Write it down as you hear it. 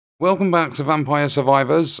Welcome back to Vampire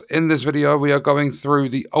Survivors. In this video we are going through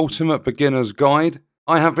the Ultimate Beginner's Guide.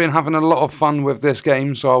 I have been having a lot of fun with this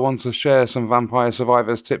game, so I want to share some Vampire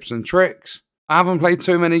Survivors tips and tricks. I haven't played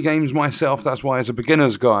too many games myself, that's why it's a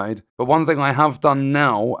beginner's guide, but one thing I have done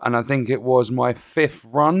now, and I think it was my 5th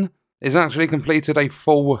run, is actually completed a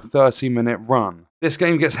full 30-minute run. This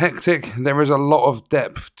game gets hectic, there is a lot of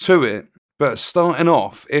depth to it, but starting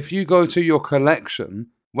off, if you go to your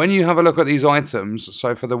collection, when you have a look at these items,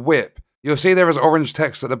 so for the whip, you'll see there is orange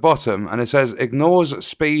text at the bottom and it says ignores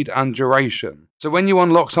speed and duration. So when you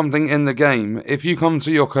unlock something in the game, if you come to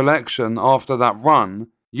your collection after that run,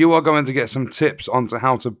 you are going to get some tips onto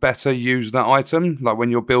how to better use that item, like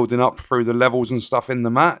when you're building up through the levels and stuff in the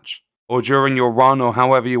match, or during your run, or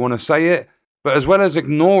however you want to say it. But as well as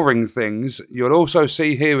ignoring things, you'll also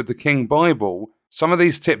see here with the King Bible, some of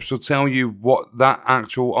these tips will tell you what that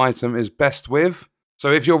actual item is best with.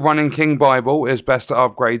 So if you're running King Bible, it's best to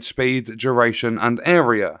upgrade speed, duration, and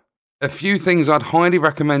area. A few things I'd highly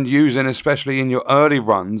recommend using, especially in your early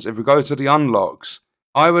runs, if we go to the unlocks,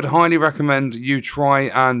 I would highly recommend you try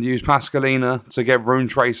and use Pascalina to get Rune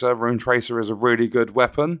Tracer. Rune Tracer is a really good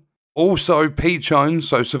weapon. Also, Peachone,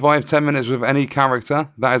 so survive 10 minutes with any character.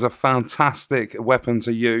 That is a fantastic weapon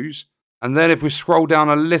to use. And then if we scroll down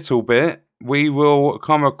a little bit, we will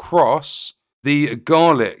come across the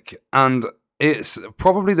garlic, and it's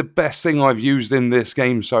probably the best thing I've used in this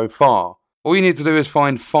game so far. All you need to do is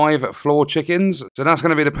find 5 floor chickens, so that's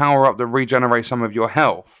going to be the power up that regenerates some of your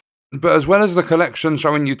health. But as well as the collection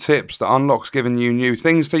showing you tips, the unlocks giving you new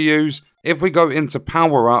things to use, if we go into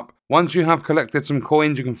power up, once you have collected some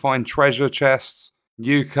coins, you can find treasure chests,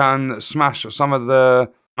 you can smash some of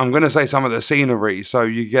the, I'm going to say some of the scenery, so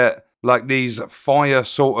you get like these fire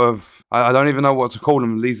sort of, I don't even know what to call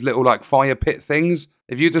them, these little like fire pit things.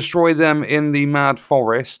 If you destroy them in the Mad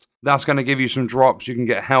Forest, that's going to give you some drops, you can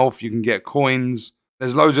get health, you can get coins.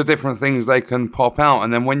 There's loads of different things they can pop out,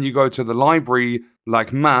 and then when you go to the library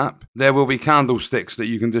like map, there will be candlesticks that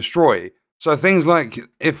you can destroy. So things like,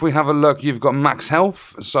 if we have a look, you've got max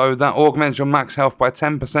health, so that augments your max health by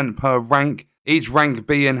 10% per rank. Each rank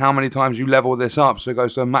being how many times you level this up, so it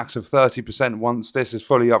goes to a max of 30% once this is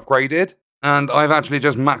fully upgraded. And I've actually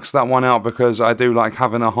just maxed that one out because I do like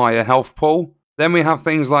having a higher health pool. Then we have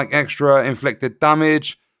things like extra inflicted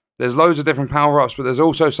damage. There's loads of different power-ups, but there's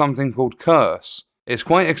also something called Curse. It's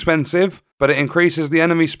quite expensive, but it increases the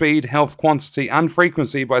enemy speed, health quantity, and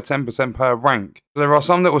frequency by 10% per rank. So there are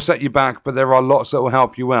some that will set you back, but there are lots that will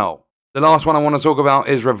help you out. The last one I want to talk about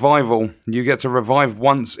is revival. You get to revive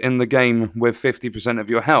once in the game with 50% of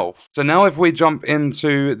your health. So now if we jump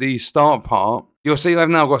into the start part, you'll see I've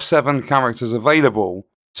now got 7 characters available,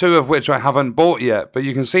 2 of which I haven't bought yet, but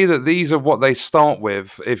you can see that these are what they start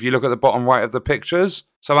with if you look at the bottom right of the pictures.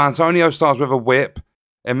 So Antonio starts with a whip,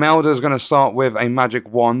 Imelda is going to start with a magic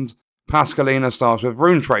wand, Pascalina starts with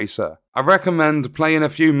Rune Tracer. I recommend playing a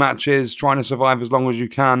few matches, trying to survive as long as you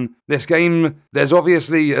can. This game, there's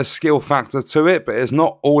obviously a skill factor to it, but it's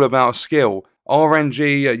not all about skill.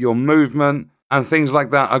 RNG, your movement, and things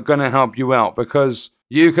like that are going to help you out, because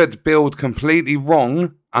you could build completely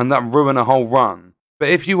wrong and that ruin a whole run. But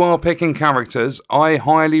if you are picking characters, I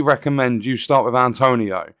highly recommend you start with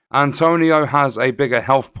Antonio. Antonio has a bigger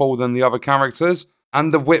health pool than the other characters,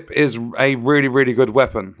 and the whip is a really, really good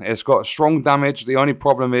weapon. It's got strong damage. The only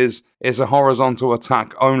problem is it's a horizontal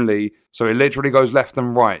attack only, so it literally goes left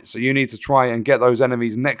and right. So you need to try and get those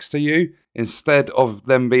enemies next to you instead of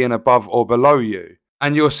them being above or below you.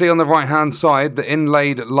 And you'll see on the right-hand side, the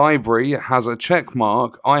inlaid library has a check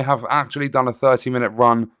mark. I have actually done a 30-minute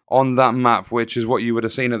run on that map, which is what you would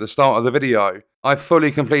have seen at the start of the video. I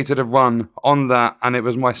fully completed a run on that, and it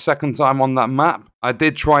was my 2nd time on that map. I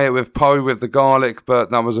did try it with Poe with the garlic, but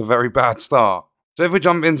that was a very bad start. So if we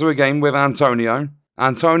jump into a game with Antonio,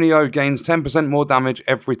 Antonio gains 10% more damage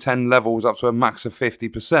every 10 levels up to a max of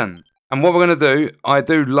 50%. And what we're going to do, I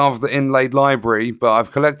do love the inlaid library, but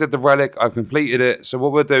I've collected the relic, I've completed it. So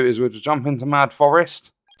what we'll do is we'll just jump into Mad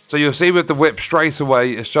Forest. So you'll see with the whip straight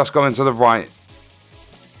away, it's just going to the right.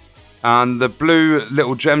 And the blue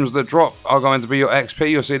little gems that drop are going to be your XP.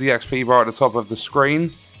 You'll see the XP bar at the top of the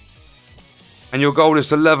screen. And your goal is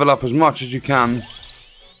to level up as much as you can.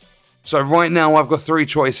 So right now I've got 3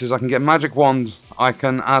 choices. I can get Magic Wand, I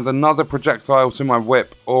can add another projectile to my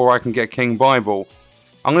whip, or I can get King Bible.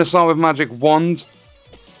 I'm going to start with Magic Wand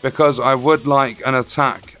because I would like an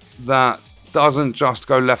attack that doesn't just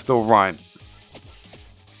go left or right.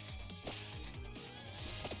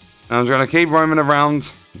 And I'm just going to keep roaming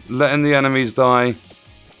around, letting the enemies die,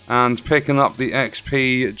 and picking up the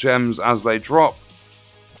XP gems as they drop.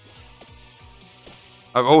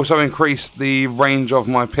 I've also increased the range of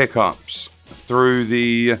my pickups through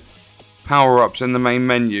the power-ups in the main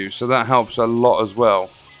menu, so that helps a lot as well.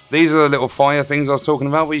 These are the little fire things I was talking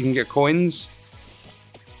about where you can get coins.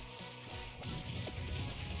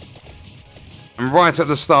 And right at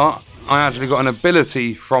the start, I actually got an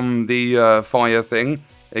ability from the fire thing.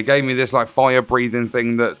 It gave me this like fire breathing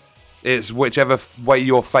thing that it's whichever way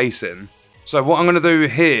you're facing. So what I'm going to do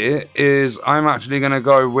here is I'm actually going to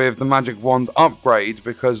go with the magic wand upgrade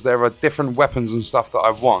because there are different weapons and stuff that I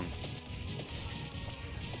want.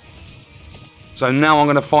 So now I'm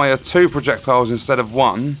going to fire 2 projectiles instead of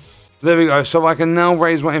 1. There we go. So I can now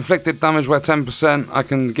raise my inflicted damage by 10%. I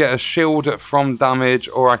can get a shield from damage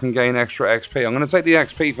or I can gain extra XP. I'm going to take the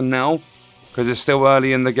XP for now because it's still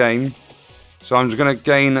early in the game. So I'm just going to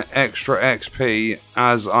gain extra XP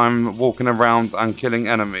as I'm walking around and killing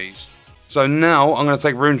enemies. So now I'm going to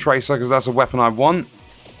take Rune Tracer because that's a weapon I want.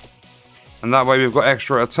 And that way we've got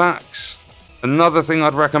extra attacks. Another thing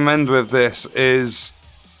I'd recommend with this is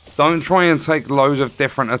don't try and take loads of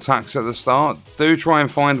different attacks at the start. Do try and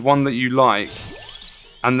find one that you like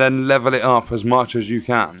and then level it up as much as you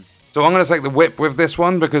can. So I'm going to take the whip with this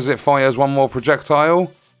one because it fires 1 more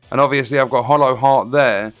projectile. And obviously I've got Hollow Heart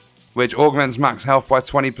there, which augments max health by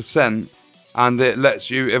 20%. And it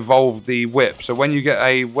lets you evolve the whip. So when you get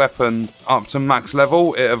a weapon up to max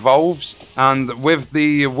level, it evolves. And with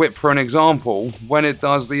the whip, for an example, when it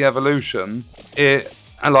does the evolution,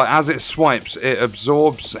 as it swipes, it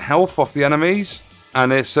absorbs health off the enemies.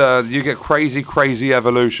 And it's you get crazy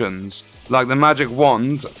evolutions. Like the magic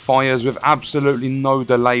wand fires with absolutely no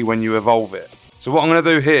delay when you evolve it. So what I'm going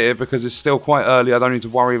to do here, because it's still quite early, I don't need to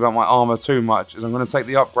worry about my armor too much, is I'm going to take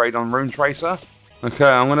the upgrade on Rune Tracer.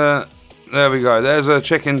 Okay, there we go. There's a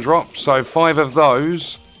chicken drop. So 5 of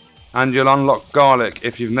those, and you'll unlock garlic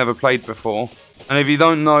if you've never played before. And if you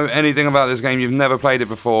don't know anything about this game, you've never played it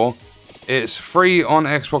before, it's free on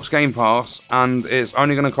Xbox Game Pass, and it's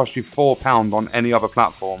only going to cost you £4 on any other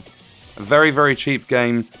platform. A very cheap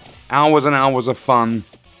game. Hours and hours of fun.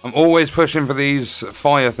 I'm always pushing for these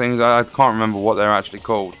fire things. I can't remember what they're actually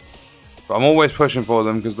called. But I'm always pushing for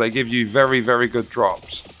them because they give you very good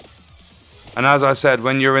drops. And as I said,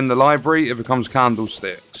 when you're in the library, it becomes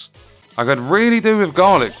candlesticks. I could really do with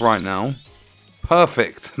garlic right now.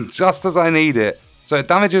 Perfect. Just as I need it. So it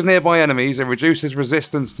damages nearby enemies. It reduces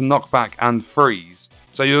resistance to knockback and freeze.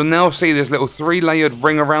 So you'll now see this little 3-layered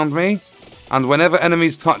ring around me. And whenever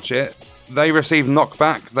enemies touch it, they receive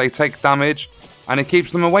knockback, they take damage, and it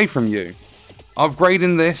keeps them away from you.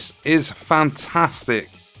 Upgrading this is fantastic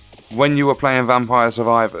when you are playing Vampire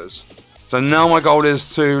Survivors. So now my goal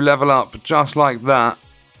is to level up just like that,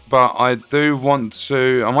 but I do want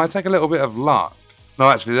to... I might take a little bit of luck. No,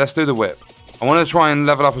 actually, let's do the whip. I want to try and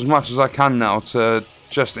level up as much as I can now to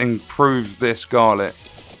just improve this garlic.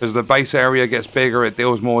 As the base area gets bigger, it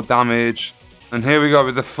deals more damage. And here we go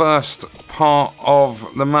with the first part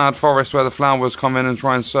of the Mad Forest where the flowers come in and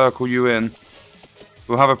try and circle you in.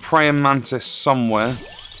 We'll have a praying mantis somewhere.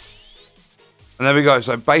 And there we go.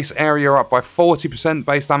 So base area up by 40%,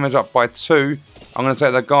 base damage up by 2. I'm going to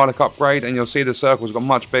take the garlic upgrade and you'll see the circles got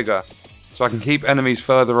much bigger. So I can keep enemies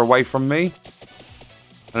further away from me.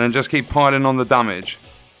 And then just keep piling on the damage.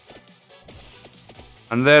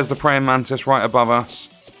 And there's the praying mantis right above us.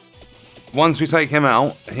 Once we take him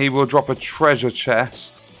out, he will drop a treasure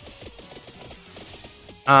chest.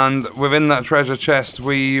 And within that treasure chest,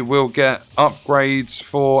 we will get upgrades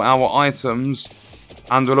for our items.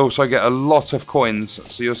 And we'll also get a lot of coins.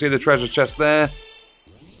 So you'll see the treasure chest there.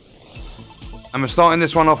 And we're starting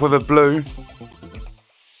this one off with a blue.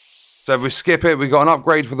 So if we skip it, we got an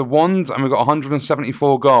upgrade for the wand. And we got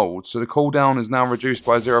 174 gold. So the cooldown is now reduced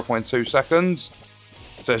by 0.2 seconds.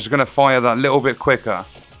 So it's going to fire that little bit quicker.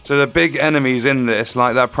 So the big enemies in this,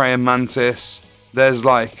 like that praying mantis, there's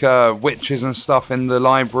like witches and stuff in the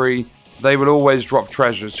library. They will always drop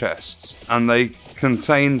treasure chests. And they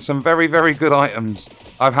contain some very good items.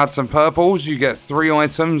 I've had some purples. You get 3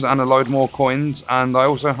 items and a load more coins. And I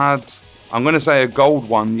also had, I'm going to say, a gold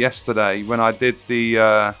one yesterday when I did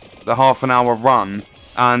the half an hour run.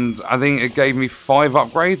 And I think it gave me 5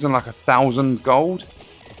 upgrades and like 1,000 gold.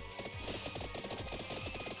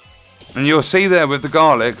 And you'll see there with the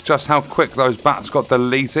garlic just how quick those bats got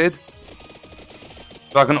deleted.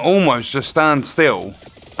 So I can almost just stand still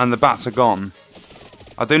and the bats are gone.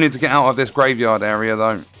 I do need to get out of this graveyard area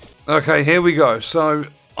though. Okay, here we go. So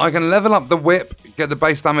I can level up the whip, get the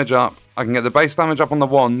base damage up. I can get the base damage up on the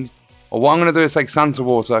wand. Or what I'm going to do is take Santa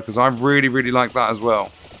Water because I really like that as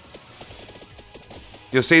well.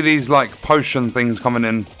 You'll see these like potion things coming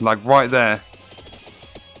in like right there.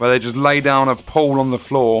 Where they just lay down a pool on the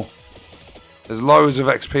floor. There's loads of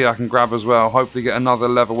XP I can grab as well. Hopefully get another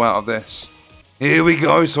level out of this. Here we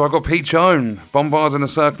go. So I got Peachone. Bombards in a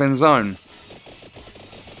circling zone.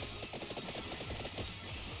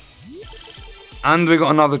 And we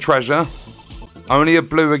got another treasure. Only a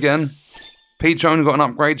blue again. Peachone got an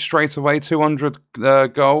upgrade straight away. 200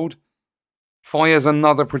 gold. Fires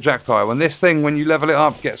another projectile. And this thing, when you level it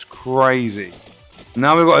up, gets crazy.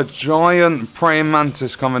 Now we've got a giant praying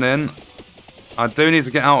mantis coming in. I do need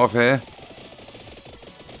to get out of here.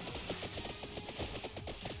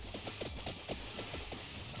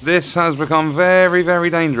 This has become very, very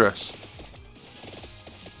dangerous.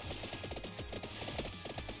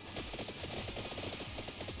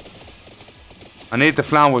 I need the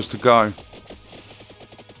flowers to go.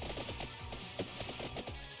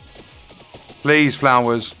 Please,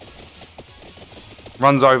 flowers.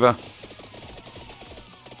 Runs over.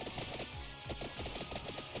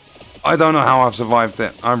 I don't know how I've survived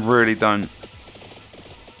it. I really don't.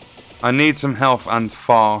 I need some health and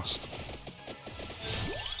fast.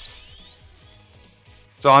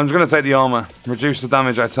 So I'm just going to take the armor. Reduce the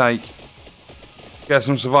damage I take. Get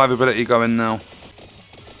some survivability going now.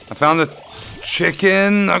 I found the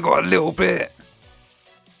chicken. I got a little bit.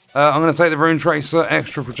 I'm going to take the rune tracer.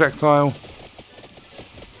 Extra projectile.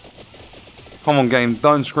 Come on, game.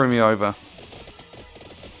 Don't screw me over.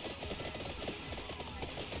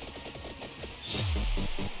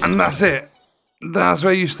 And that's it. That's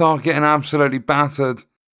where you start getting absolutely battered.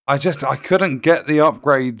 I couldn't get the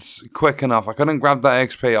upgrades quick enough. I couldn't grab that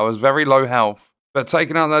XP. I was very low health. But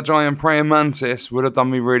taking out that giant praying mantis would have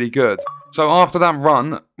done me really good. So after that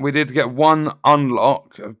run, we did get one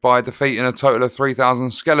unlock by defeating a total of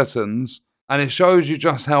 3,000 skeletons. And it shows you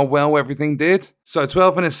just how well everything did. So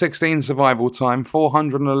 12 minutes 16 survival time,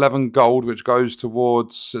 411 gold, which goes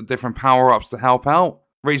towards different power-ups to help out.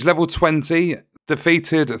 Reached level 20,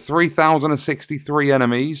 defeated 3,063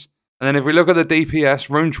 enemies. And then if we look at the DPS,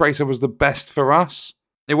 Rune Tracer was the best for us.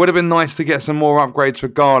 It would have been nice to get some more upgrades for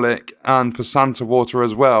Garlic and for Santa Water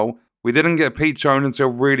as well. We didn't get Peachone until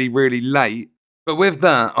really, really late. But with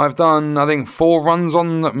that, I've done, I think, 4 runs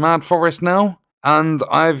on Mad Forest now. And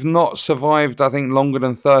I've not survived, I think, longer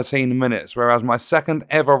than 13 minutes. Whereas my second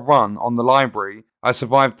ever run on the library, I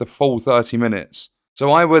survived the full 30 minutes. So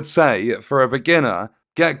I would say, for a beginner,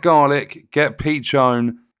 get Garlic, get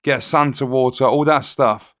Peachone, get Santa Water, all that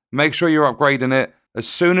stuff. Make sure you're upgrading it. As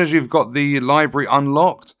soon as you've got the library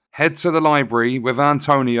unlocked, head to the library with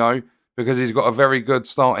Antonio, because he's got a very good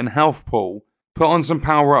starting health pool. Put on some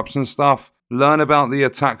power-ups and stuff. Learn about the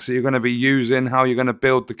attacks that you're going to be using, how you're going to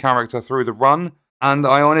build the character through the run. And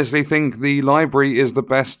I honestly think the library is the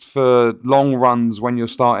best for long runs when you're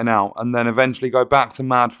starting out. And then eventually go back to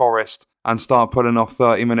Mad Forest and start putting off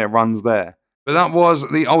 30-minute runs there. But that was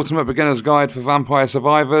the Ultimate Beginner's Guide for Vampire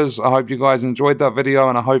Survivors. I hope you guys enjoyed that video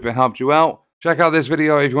and I hope it helped you out. Check out this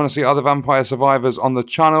video if you want to see other Vampire Survivors on the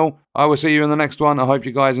channel. I will see you in the next one. I hope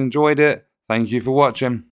you guys enjoyed it. Thank you for watching.